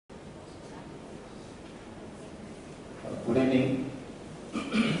Good evening.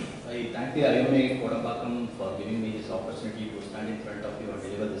 I thank the IMA Kodambakam for giving me this opportunity to stand in front of you and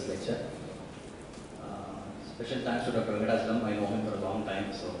deliver this lecture. Special thanks to Dr. Venkateswaran. I know him for a long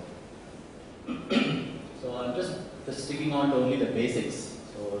time, so I'm just sticking on to only the basics,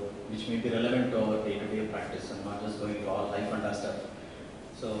 which may be relevant to our day-to-day practice. I'm not just going to all life and stuff.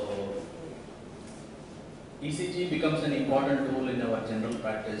 So ECG becomes an important tool in our general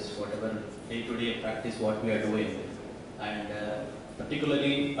practice, whatever day-to-day practice what we are doing, and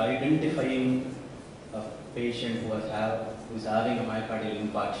particularly identifying a patient who is having a myocardial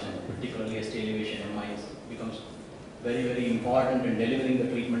infarction, particularly a ST elevation MIs, becomes very, very important in delivering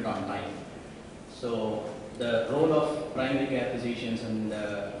the treatment on time. So the role of primary care physicians and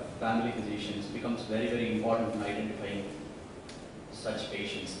family physicians becomes very, very important in identifying such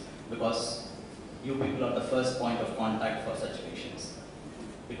patients, because you people are the first point of contact for such patients,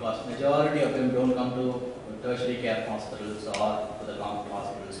 because majority of them don't come to tertiary care hospitals or to the government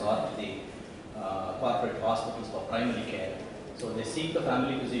hospitals or to the corporate hospitals for primary care. So they seek the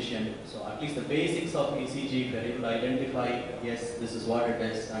family physician. So at least the basics of ECG, if you are able to identify, yes, this is what it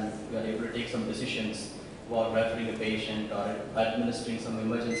is, and you are able to take some decisions about referring a patient or administering some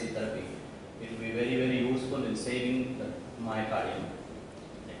emergency therapy, it will be very, very useful in saving the myocardium.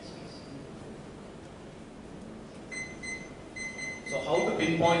 So how to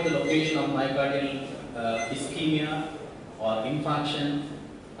pinpoint the location of myocardial ischemia or infarction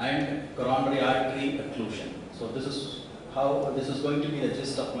and coronary artery occlusion. So this is going to be the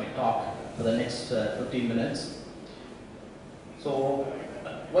gist of my talk for the next 15 minutes. So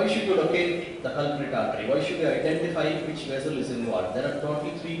why should you locate the culprit artery? Why should you identify which vessel is involved? There are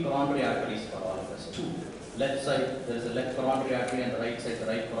totally 3 coronary arteries for all of us. 2. Left side, there is a left coronary artery, and the right side, the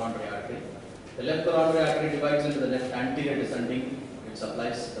right coronary artery. The left coronary artery divides into the left anterior descending, which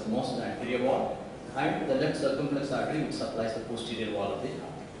supplies the most anterior wall, and the left circumflex artery, which supplies the posterior wall of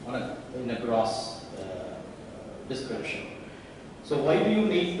the heart, in a gross description. So why do you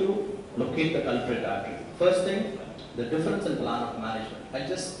need to locate the culprit artery? First thing, the difference in plan of management. I'll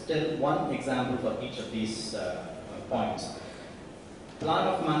just tell one example for each of these points. Plan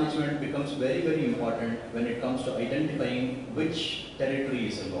of management becomes very, very important when it comes to identifying which territory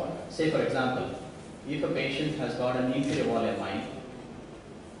is involved. Say for example, if a patient has got an inferior wall MI,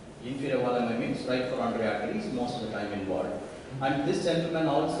 inferior wall MI means right coronary artery is most of the time involved. And this gentleman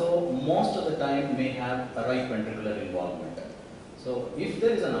also most of the time may have a right ventricular involvement. So if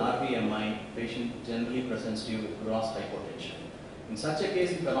there is an RVMI, patient generally presents to you with gross hypotension. In such a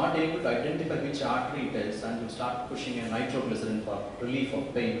case, if you are not able to identify which artery it is and you start pushing a nitroglycerin for relief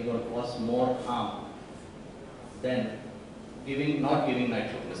of pain, it will cause more harm than not giving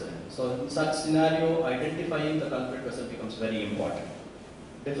nitroglycerin. So in such scenario, identifying the culprit vessel becomes very important.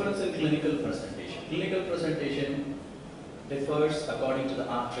 Difference in clinical presentation. Clinical presentation differs according to the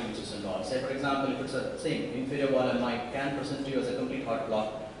artery which is involved. Say for example, if it's a same inferior wall MI, can present to you as a complete heart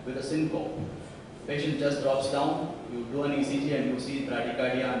block with a syncope. Patient just drops down, you do an ECG and you see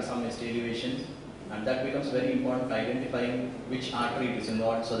bradycardia and some ST elevations, and that becomes very important, identifying which artery is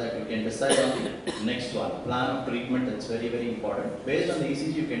involved so that you can decide on the next one. Plan of treatment, that's very, very important. Based on the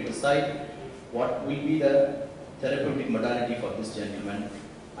ECG, you can decide what will be the therapeutic modality for this gentleman.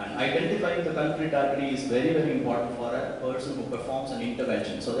 And identifying the culprit artery is very, very important for a person who performs an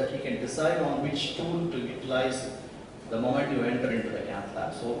intervention, so that he can decide on which tool to utilize the moment you enter into the cath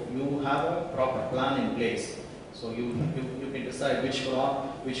lab. So you have a proper plan in place. So you can decide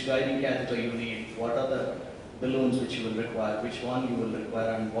which guiding catheter you need, what are the balloons which you will require, which one you will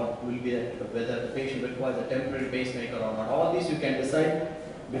require, and what will be whether the patient requires a temporary pacemaker or not. All these you can decide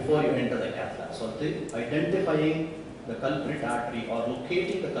before you enter the cath lab. So identifying the culprit artery or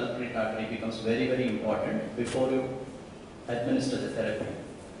locating the culprit artery becomes very, very important before you administer the therapy.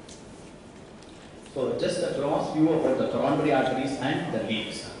 So just a gross view about the coronary arteries and the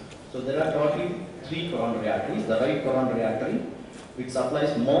leads. So there are totally 3 coronary arteries. The right coronary artery, which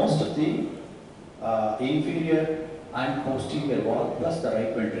supplies most of the inferior and posterior wall plus the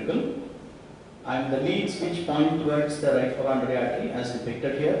right ventricle, and the leads which point towards the right coronary artery as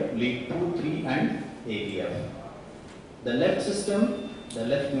depicted here, lead 2, 3 and AVF. The left system, the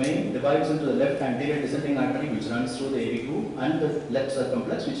left main, divides into the left anterior descending artery which runs through the AV groove and the left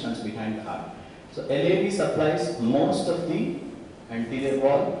circumflex which runs behind the heart. So LAV supplies most of the anterior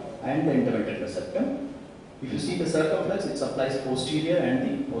wall and the interventricular septum. If you see the circumflex, it supplies posterior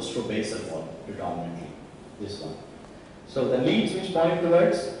and the posterobasal wall predominantly, this one. So the leads which point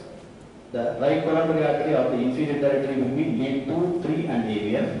towards the right coronary artery or the inferior territory will be lead 2, 3 and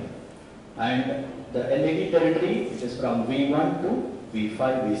AVF, and the LAD territory, which is from V1 to V5,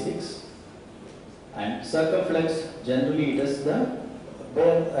 V6, And circumflex, generally it is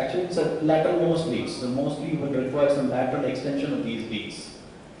actually it's a lateral most leads. So mostly you will require some lateral extension of these leads.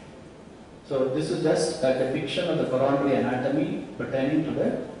 So this is just a depiction of the coronary anatomy pertaining to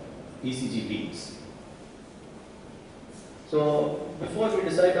the ECG leads. So before we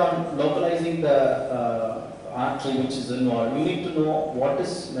decide on localizing the artery which is involved, you need to know what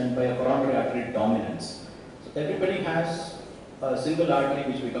is meant by a coronary artery dominance. So everybody has a single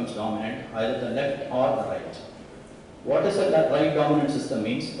artery which becomes dominant, either the left or the right. What is a right dominant system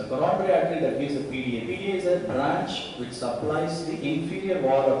means? The coronary artery that gives the PDA. PDA is a branch which supplies the inferior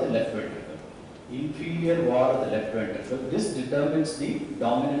wall of the left ventricle. Inferior wall of the left ventricle. This determines the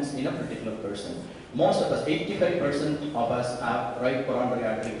dominance in a particular person. Most of us, 85% of us have right coronary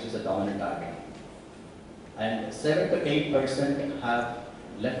artery which is a dominant artery. And 7 to 8% have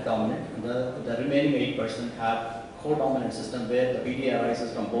left dominant. The remaining 8% have codominant system where the PDA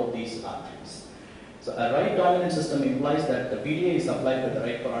arises from both these arteries. So a right dominant system implies that the PDA is supplied with the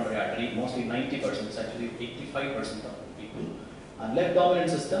right coronary artery, mostly 90%, it's actually 85% of people. And left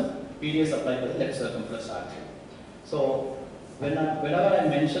dominant system, PDA is supplied with the left circumflex artery. So whenever I'm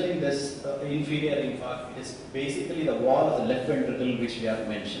mentioning this inferior infarct, it is basically the wall of the left ventricle which we are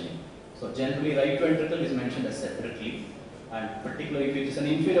mentioning. So generally right ventricle is mentioned as separately, and particularly if it is an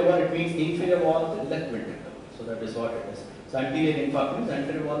inferior wall, it means inferior wall of the left ventricle. So that is what it is. So anterior infarct means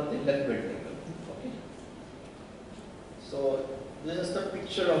anterior wall of the left ventricle. Okay. So this is the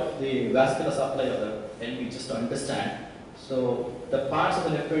picture of the vascular supply of the LV just to understand. So the parts of the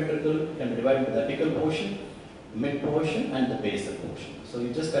left ventricle can be divided into the apical portion, mid portion and the basal portion. So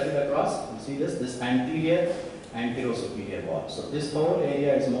you just cut it across, you see this anterior anterosuperior wall. So this whole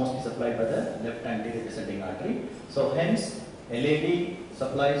area is mostly supplied by the left anterior descending artery. So hence LAD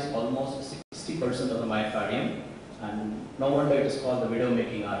supplies almost 60% of the myocardium, and no wonder it is called the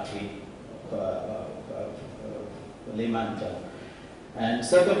widow-making artery, layman term. And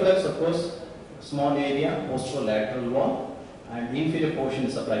circumflex, of course, small area, posterolateral wall, and the inferior portion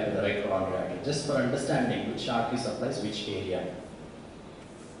is supplied to the right coronary artery, just for understanding which artery supplies which area.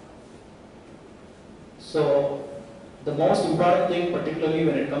 So the most important thing, particularly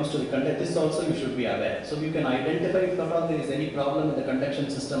when it comes to the conduct, this also you should be aware. So you can identify if at all there is any problem in the conduction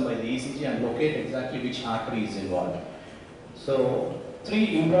system by the ECG and locate exactly which artery is involved. So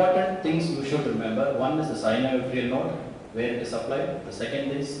 3 important things you should remember. One is the synovial node, where it is supplied. The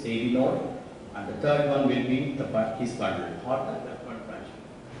second is AV node, and the third one will be his bundle, or the left bundle branch.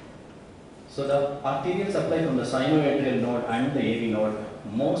 So the arterial supply from the sinoatrial node and the AV node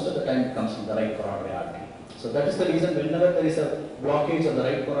most of the time comes from the right coronary artery. So that is the reason whenever there is a blockage of the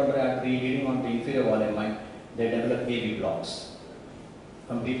right coronary artery leading on to inferior wall MI, they develop AV blocks.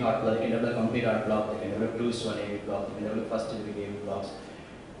 Complete heart block, they can develop complete heart block, they can develop 2:1 AV block, they can develop first degree AV blocks.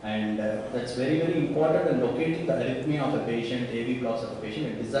 And that's very, very important in locating the arrhythmia of a patient, AV blocks of a patient,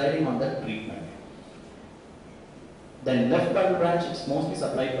 and deciding on the treatment. Then left bundle branch is mostly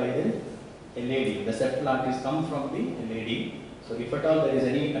supplied by the LAD. The septal arteries come from the LAD. So if at all there is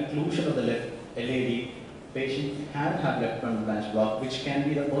any occlusion of the left LAD, patient can have left bundle branch block, which can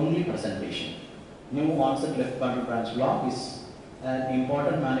be the only presentation. New onset left bundle branch block is an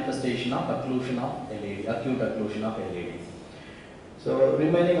important manifestation of occlusion of LAD, acute occlusion of LAD. So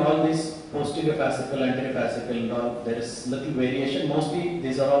remaining all these posterior fascicle, anterior fascicle and all, there is little variation. Mostly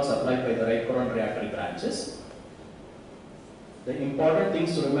these are all supplied by the right coronary artery branches. The important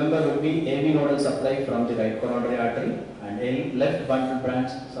things to remember will be AV nodal supply from the right coronary artery and left bundle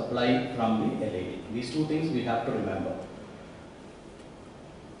branch supply from the LAD. These 2 things we have to remember.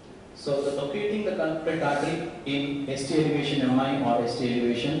 So the locating the culprit artery in ST elevation MI or ST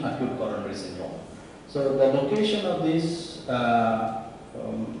elevation acute coronary syndrome. So the location of this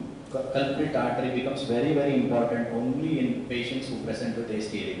culprit artery becomes very, very important only in patients who present with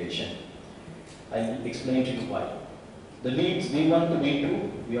ST elevation. I will explain to you why. The leads V1 to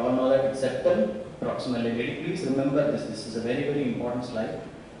V2, we all know that it's septal, proximal LAD. Please remember this. This is a very, very important slide.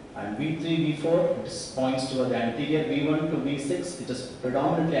 And V3, V4, it points toward the anterior. V1 to V6, it is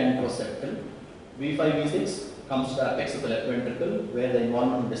predominantly anteroseptal. V5, V6 comes to the apex of the left ventricle, where the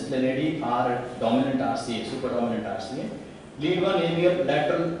involvement of distal LAD are dominant RCA, superdominant RCA. Lead 1 AVF,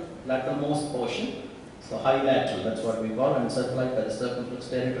 lateralmost portion, so high lateral, that's what we call, and supplied by the circumflex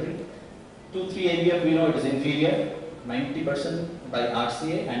territory. 2-3 AVF, we know it is inferior, 90% by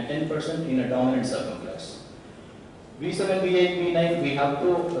RCA and 10% in a dominant circumflex. V7, V8, V9, we have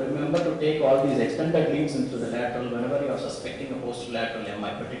to remember to take all these extended leads into the lateral whenever you are suspecting a posterolateral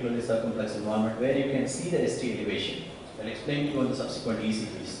MI, particularly circumflex involvement, where you can see the ST elevation. I'll explain to you on the subsequent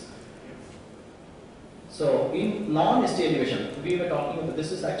ECGs. So in non-ST elevation, we were talking about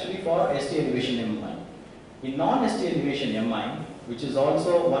this is actually for ST elevation MI. In non-ST elevation MI, which is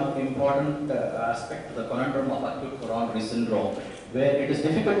also one important aspect of the conundrum of acute coronary syndrome, where it is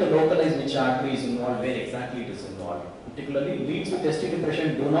difficult to localize which artery is involved, where exactly it is involved. Particularly, leads with ST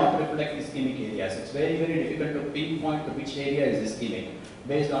depression do not reflect ischemic areas. It's very, very difficult to pinpoint to which area is ischemic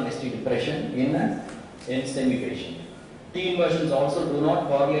based on ST depression in an STEMI patient. T inversions also do not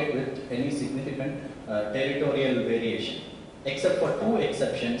correlate with any significant territorial variation, except for two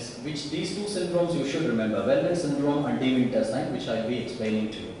exceptions, which these two syndromes you should remember: Wellen syndrome and De Winter sign, which I will be explaining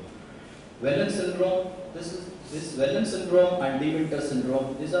to you. Wellen syndrome, this Wellen syndrome and De Winter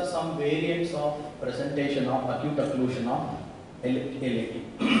syndrome, these are some variants of presentation of acute occlusion of LAD.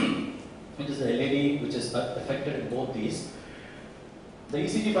 It is the LAD which is affected in both these. The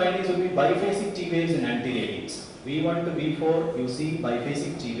ECG findings will be biphasic T waves in anterior leads. V1 to V4, you see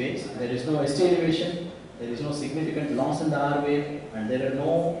biphasic T waves. There is no ST elevation, there is no significant loss in the R wave, and there are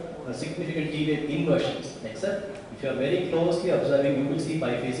no significant T wave inversions, except if you are very closely observing, you will see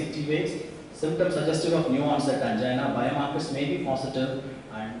biphasic T waves. Symptoms suggestive of new onset angina, biomarkers may be positive,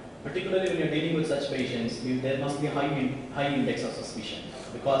 and particularly when you are dealing with such patients, there must be a high index of suspicion,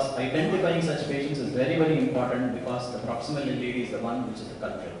 because identifying such patients is very, very important, because the proximal LAD is the one which is the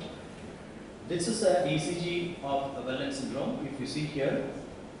culprit. This is an ECG of Wellen syndrome. If you see here,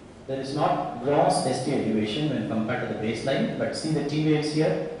 there is not gross ST elevation when compared to the baseline, but see the T waves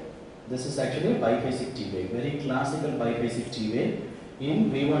here. This is actually a biphasic T wave, very classical biphasic T wave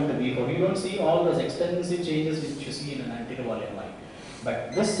in V1 to V4. You don't see all those extensive changes which you see in an anterior wall MI.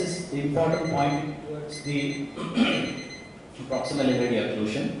 But this is the important point towards the proximal LAD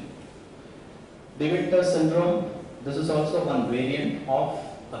occlusion. De Winter syndrome, this is also one variant of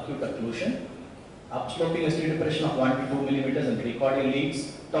acute occlusion. Upsloping ST depression of 1 to 2 millimeters in precordial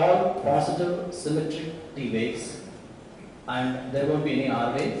leads, tall, positive, symmetric T waves, and there won't be any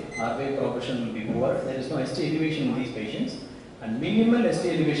R wave. R wave progression will be poor. There is no ST elevation in these patients, and minimal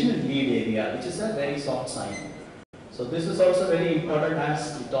ST elevation in lead area, which is a very soft sign. So this is also very important,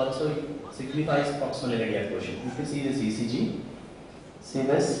 as it also signifies proximal LAD occlusion. You can see this ECG. See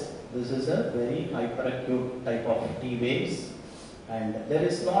this. This is a very hyperacute type of T waves. And there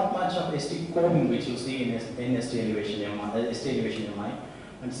is not much of ST coding which you see in ST elevation MI.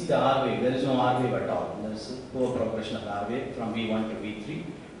 And see the R wave, there is no R wave at all. There is a poor progression of R wave from V1 to V3.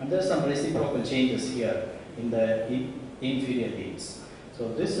 And there are some reciprocal changes here in the inferior leads.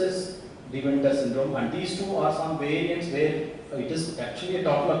 So this is De Winter syndrome, and these two are some variants where it is actually a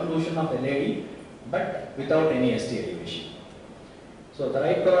total occlusion of LAD, but without any ST elevation. So the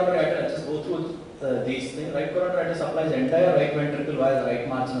right coronary artery, I'll just go through these things. Right coronary artery supplies the entire right ventricle via the right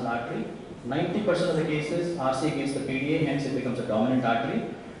marginal artery. 90% of the cases, RCA gives the PDA, hence it becomes a dominant artery.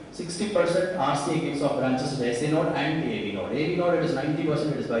 60% RCA gives off branches to the SA node and the AV node. AV node, it is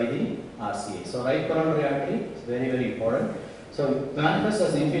 90%, it is by the RCA. So right coronary artery is very, very important. So it manifests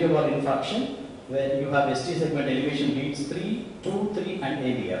as inferior wall infarction, where you have ST segment elevation leads 3, 2, 3 and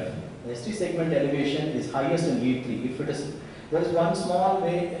AVF. The ST segment elevation is highest in lead 3. If it is, there is one small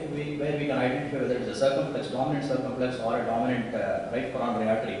way where we can identify whether it is a circumflex, dominant circumflex, or a dominant right coronary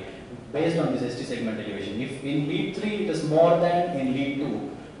artery based on this ST segment elevation. If in lead 3 it is more than in lead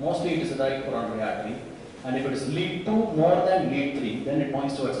 2, mostly it is a right coronary artery. And if it is lead 2 more than lead 3, then it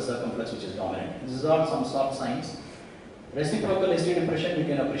points towards a circumflex which is dominant. This is all some soft signs. Reciprocal ST depression you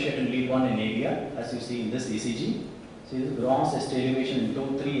can appreciate in lead 1 in AVF, as you see in this ECG. See this gross ST elevation in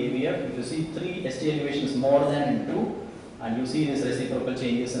 2, 3 AVF. If you see 3 ST elevation is more than in 2, and you see these reciprocal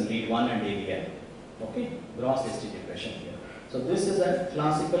changes in lead 1 and AVF. Okay, gross ST depression here. So this is a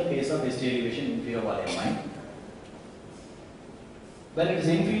classical case of ST elevation in inferior wall MI. When it is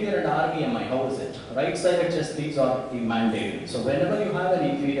inferior and RV MI, how is it? Right-sided chest leads are mandated. So whenever you have an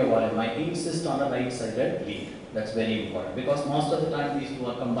inferior wall MI, insist on a right-sided lead. That's very important, because most of the time these two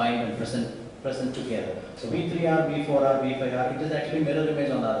are combined and present together. So V3R, V4R, V5R, it is actually mirror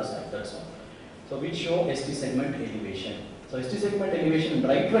image on the other side, that's all. So we show ST segment elevation. So ST segment elevation in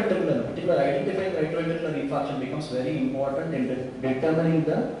right ventricular, in particular identifying right ventricular infarction becomes very important in determining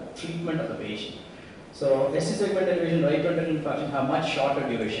the treatment of the patient. So ST segment elevation, right ventricular infarction have much shorter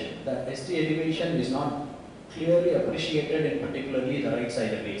duration. The ST elevation is not clearly appreciated in particularly the right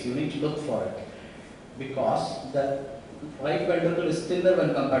sided leads. You need to look for it, because the right ventricle is thinner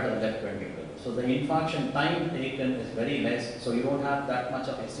when compared to the left ventricle. So the infarction time taken is very less, so you don't have that much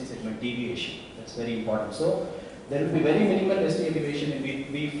of ST segment deviation. That's very important. So there will be very minimal ST elevation in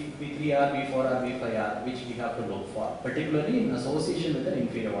V3R, V4R, V5R, which we have to look for, particularly in association with an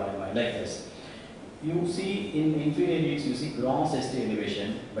inferior wall MI like this. you see in inferior leads, you see gross ST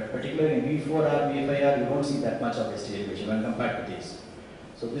elevation, but particularly in V4R, V5R, you don't see that much of ST elevation when compared to these.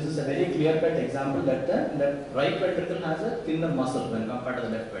 So this is a very clear-cut example that the right ventricle has a thinner muscle when compared to the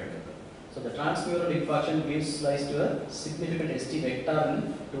left ventricle. So the transmural infarction gives rise to a significant ST vector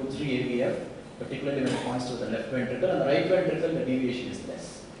in 2-3 AVF, particularly when it points to the left ventricle, and the right ventricle, the deviation is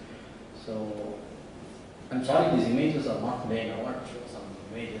less. So I'm sorry these images are not playing. I want to show some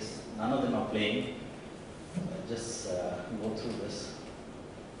images. None of them are playing. Just go through this.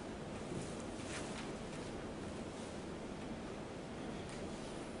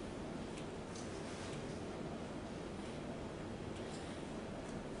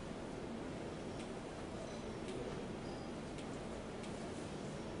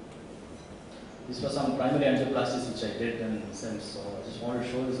 This was some primary angioplasties which I did in SIMS, so I just want to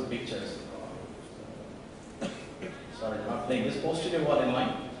show you some pictures. Sorry, I'm not playing. This posterior wall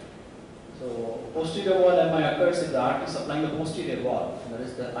MI. So posterior wall MI occurs if the artery supplying the posterior wall, that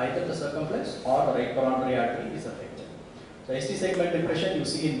is either the circumflex or the right coronary artery is affected. So ST segment depression you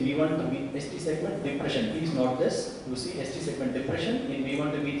see in V1 to V, ST segment depression, please note this, you see ST segment depression in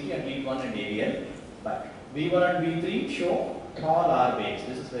V1 to V3 and V1 and AVL, but V1 and V3 show tall R waves.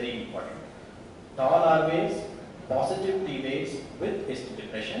 This is very important. Tall R waves, positive T waves with ST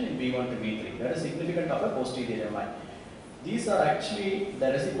depression in V1 to V3. That is significant of a posterior MI. These are actually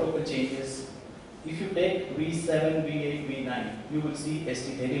the reciprocal changes. If you take V7, V8, V9, you will see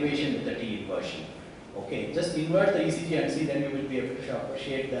ST elevation with the T inversion. Okay, just invert the ECG and see, then you will be able to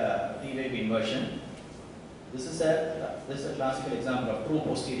appreciate the T wave inversion. This is a classical example of true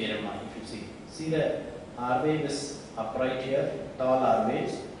posterior MI. If you see the R wave is upright here, tall R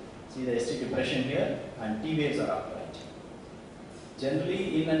waves. See the ST depression here, and T waves are upright.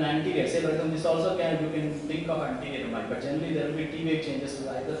 Generally, in an anterior, say for example, this also you can think of anterior MI, but generally there will be T wave changes.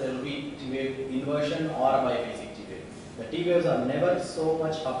 Either there will be T wave inversion or a biphasic T wave. The T waves are never so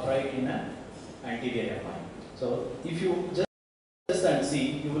much upright in an anterior MI. So if you just and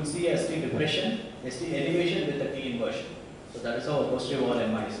see, you will see a ST depression, ST elevation with the T inversion. So that is how a posterior wall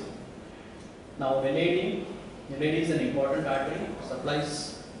MI is. Now LAD is an important artery,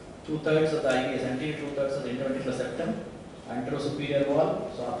 supplies 2/3 of the IVS, anterior 2/3 of the interventricular septum, anterosuperior wall,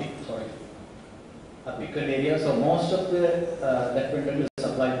 so apical area. So most of the left ventricle is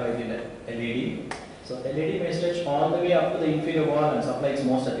supplied by the LAD. So LAD may stretch all the way up to the inferior wall and supply its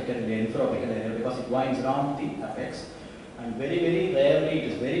most apical area, infraapical area, because it winds around the apex. And very, very rarely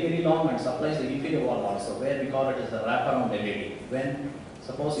it is very, very long and supplies the inferior wall also, where we call it as a wraparound LAD. When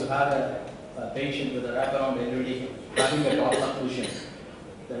suppose you have a patient with a wraparound LAD having a top occlusion,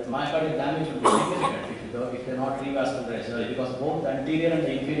 the myocardial damage will be significant if they are not revascularized early, because both the anterior and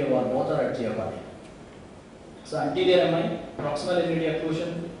the inferior wall both are at geopathy. So anterior MI, proximal LAD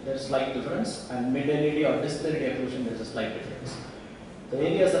occlusion, there is slight difference, and mid LAD or distal LAD occlusion, there is a slight difference. The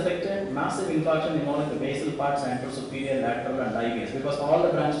areas affected, massive infarction involving the basal parts, anterosuperior, lateral and IVS, because all the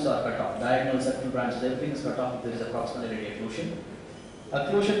branches are cut off, diagonal, septal branches, everything is cut off if there is a proximal LAD occlusion.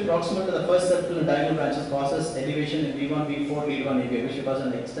 Occlusion proximal to the first septal and diagonal branches causes elevation in V1, V4, V1, AVF, which causes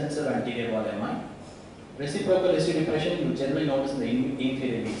an extensive anterior wall MI. Reciprocal ST depression you generally notice in the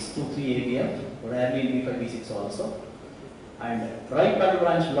inferior leads, 2-3 AVF, rarely in V5, V6 also. And right bundle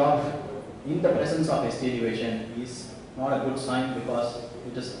branch block in the presence of ST elevation is not a good sign, because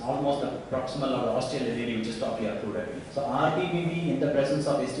it is almost a proximal or ostial LAD which is topically occluded. So RTBB in the presence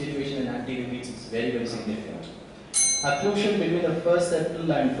of ST elevation in anterior leads is very, very significant. Occlusion between the first septal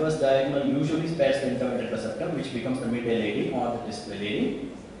and first diagonal usually spares the interventricular septum, which becomes the mid LAD or the distal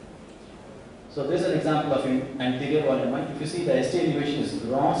LAD. So this is an example of anterior wall MI. If you see, the ST elevation is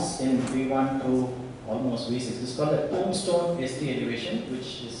gross in V1 to almost V6. This is called the tombstone ST elevation,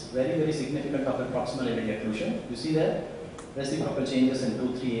 which is very, very significant of a proximal LAD occlusion. You see the reciprocal changes in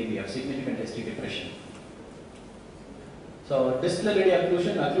 2-3 AVF, significant ST depression. So distal LAD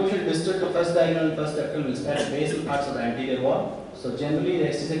occlusion distal to first diagonal and first septal will spare the basal parts of the anterior wall. So generally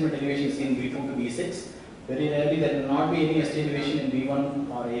the ST segment elevation is in V2 to V6. Very rarely there will not be any ST elevation in V1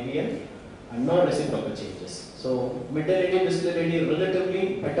 or AVL, and no reciprocal changes. So mid LAD, distal LAD,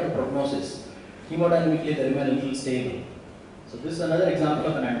 relatively better prognosis. Hemodynamically they remain a little stable. So this is another example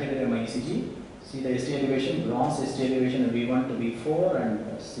of an anterior MI ECG. See the ST elevation, gross ST elevation in V1 to V4,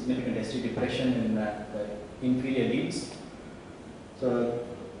 and significant ST depression in the inferior leads. So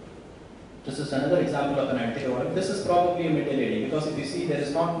this is another example of an anterior wall. This is probably a mid LAD, because if you see, there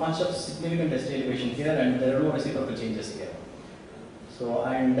is not much of significant ST elevation here, and there are no reciprocal changes here. So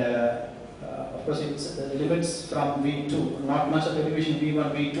of course it limits from V2, not much of elevation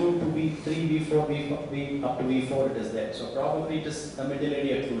V1, V2 to V3, V4, V up to V4 it is there. So probably it is a mid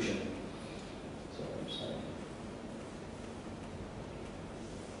LAD occlusion. So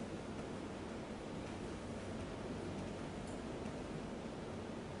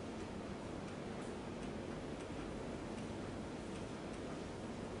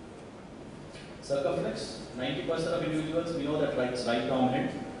Circumflex, 90% of individuals, we know that it's right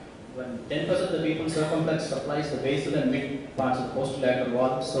dominant. When 10% of the people, circumflex supplies the basal and mid parts of the posterolateral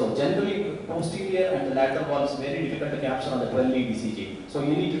wall. So generally, posterior and the lateral wall is very difficult to capture on the 12-lead ECG. So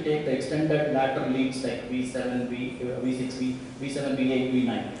you need to take the extended lateral leads like V7, V6, V7, V8,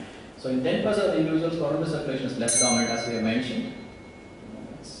 V9. So in 10% of the individuals, coronary circulation is less dominant as we have mentioned.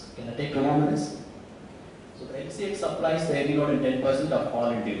 Can I take 2 more minutes? So the LCX supplies the heavy load in 10% of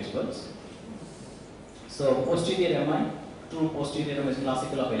all individuals. So posterior MI, true posterior MI is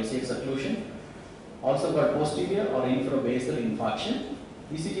classical of LCX occlusion. Also called posterior or infrabasal infarction.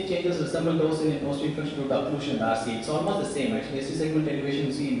 ECG changes resemble those in posterior infarction due to occlusion and RC. It's almost the same actually. ST segment elevation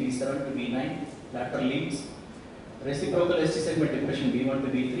you see in V7 to V9, lateral leads. Reciprocal ST segment depression V1 to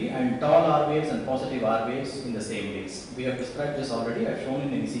V3 and tall R waves and positive R waves in the same ways. We have described this already. I have shown in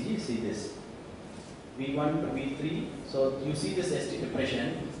the ECG. See this. V1 to V3. So you see this ST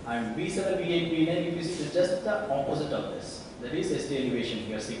depression and V7, V8, V9. If you see, it's just the opposite of this. There is ST elevation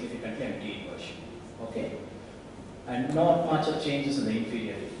here significantly and T inversion. Okay, and not much of changes in the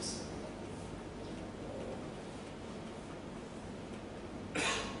inferior leads.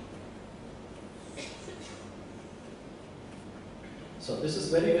 So this is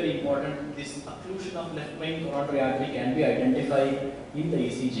very, very important. This occlusion of left main coronary artery can be identified in the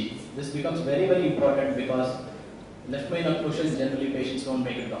ECG. This becomes very, very important because left main occlusion generally patients don't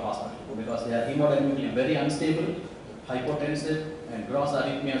make it to the hospital because they are hemodynamically very unstable, hypotensive, and gross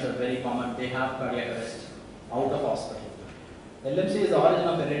arrhythmias are very common. They have cardiac arrest out of hospital. LMC is the origin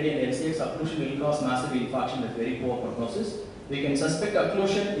of heredity and LCX occlusion will cause massive infarction with very poor prognosis. We can suspect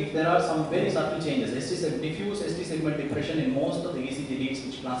occlusion if there are some very subtle changes. Diffuse ST segment depression in most of the ECG leads,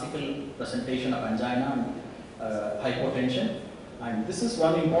 which classical presentation of angina and hypotension. And this is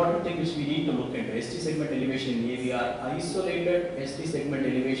one important thing which we need to look into. ST segment elevation in AVR, isolated ST segment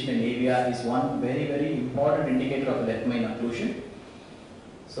elevation in AVR is one very, very important indicator of left main occlusion.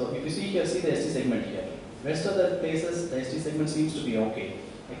 So if you see here, see the ST segment here. Rest of the places, the ST segment seems to be okay,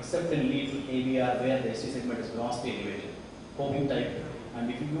 except in lead AVR where the ST segment is grossly elevated. Homing type,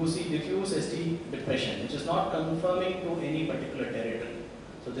 and if you see diffuse ST depression, which is not confirming to any particular territory.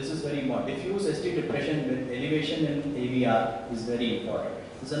 So this is very important. Diffuse ST depression with elevation in AVR is very important.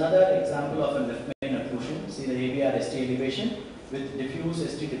 This is another example of a left main occlusion. See the AVR ST elevation with diffuse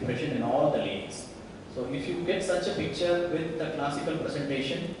ST depression in all the leads. So if you get such a picture with the classical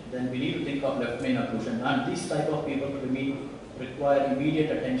presentation, then we need to think of left main occlusion, and these type of people require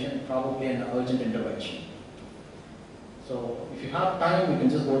immediate attention, probably an urgent intervention. So if you have time, we can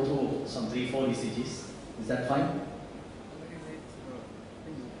just go through some 3-4 ECGs. Is that fine?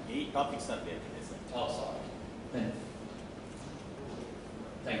 8 topics are there today, sir. Oh, sorry. Then,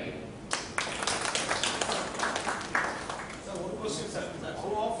 thank you. Sir, one question, sir.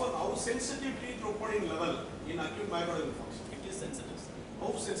 How sensitive is troponin level in acute myocardial infarction? It is sensitive, sir.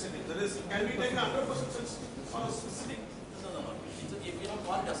 How sensitive? Can we take 100% sensitive or specific? No. We don't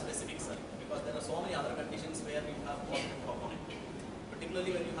call it a specific, sir, because there are so many other conditions where you have positive component.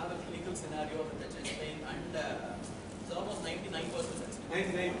 Particularly when you have a clinical scenario with the chest pain and it's almost 99% sensitive.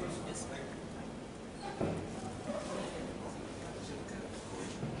 99%. Yes.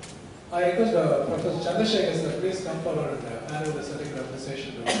 I request Professor Chandrasekhar sir, please come forward and hand over the certificate of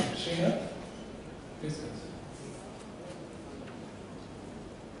appreciation to Srinath. Please come.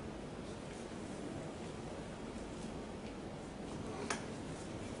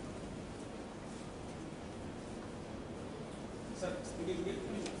 Sir, speaking with me.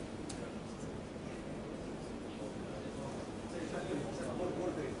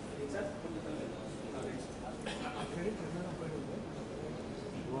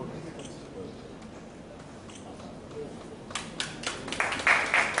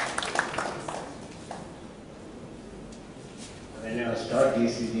 When I was taught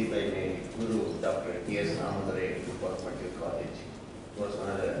ECG by my guru, Dr.T.S.Srinath at Myocardial College, he was one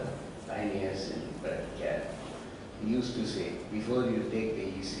of the pioneers in blood care. He used to say, before you take the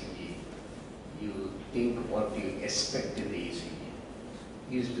ECG, you think what you expect in the ECG.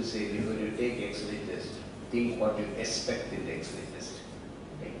 He used to say, before you take X-ray test, think what you expect in the X-ray test.